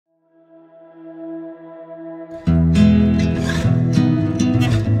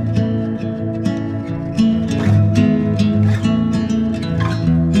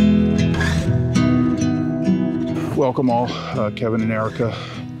welcome all, Kevin and Erica,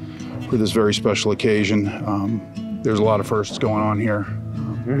 for this very special occasion. There's a lot of firsts going on here.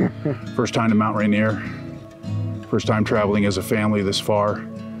 First time to Mount Rainier, first time traveling as a family this far.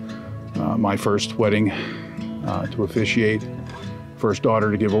 My first wedding to officiate, first daughter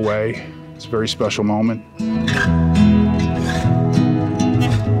to give away. It's a very special moment.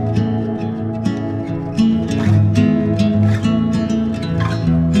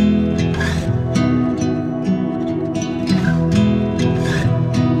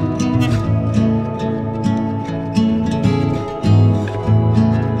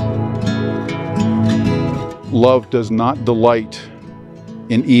 Love does not delight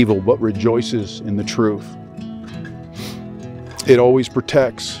in evil, but rejoices in the truth. It always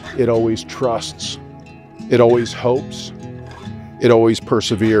protects, it always trusts, it always hopes, it always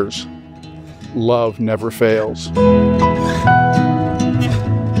perseveres. Love never fails.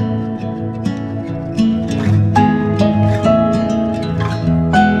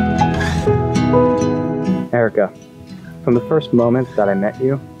 Erica, from the first moment that I met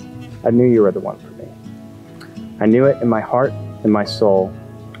you, I knew you were the one for me. I knew it in my heart and my soul.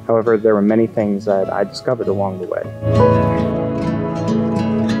 However, there were many things that I discovered along the way.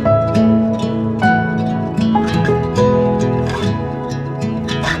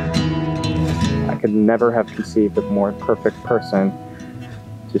 I could never have conceived of a more perfect person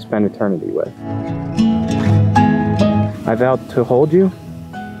to spend eternity with. I vowed to hold you,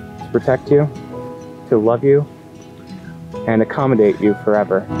 to protect you, to love you, and accommodate you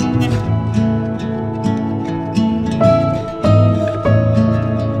forever.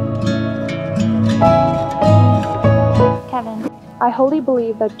 Kevin, I wholly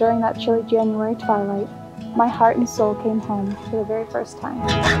believe that during that chilly January twilight, my heart and soul came home for the very first time.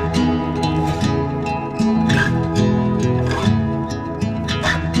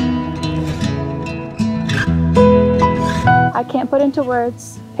 I can't put into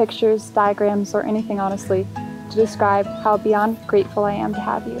words, pictures, diagrams, or anything honestly to describe how beyond grateful I am to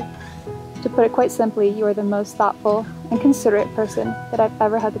have you. To put it quite simply, you are the most thoughtful and considerate person that I've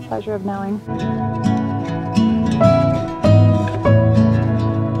ever had the pleasure of knowing.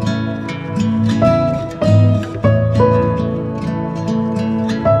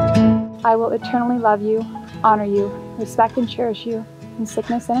 I will eternally love you, honor you, respect and cherish you, in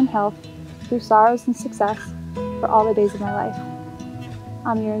sickness and in health, through sorrows and success, for all the days of my life.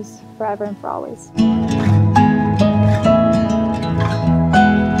 I'm yours forever and for always.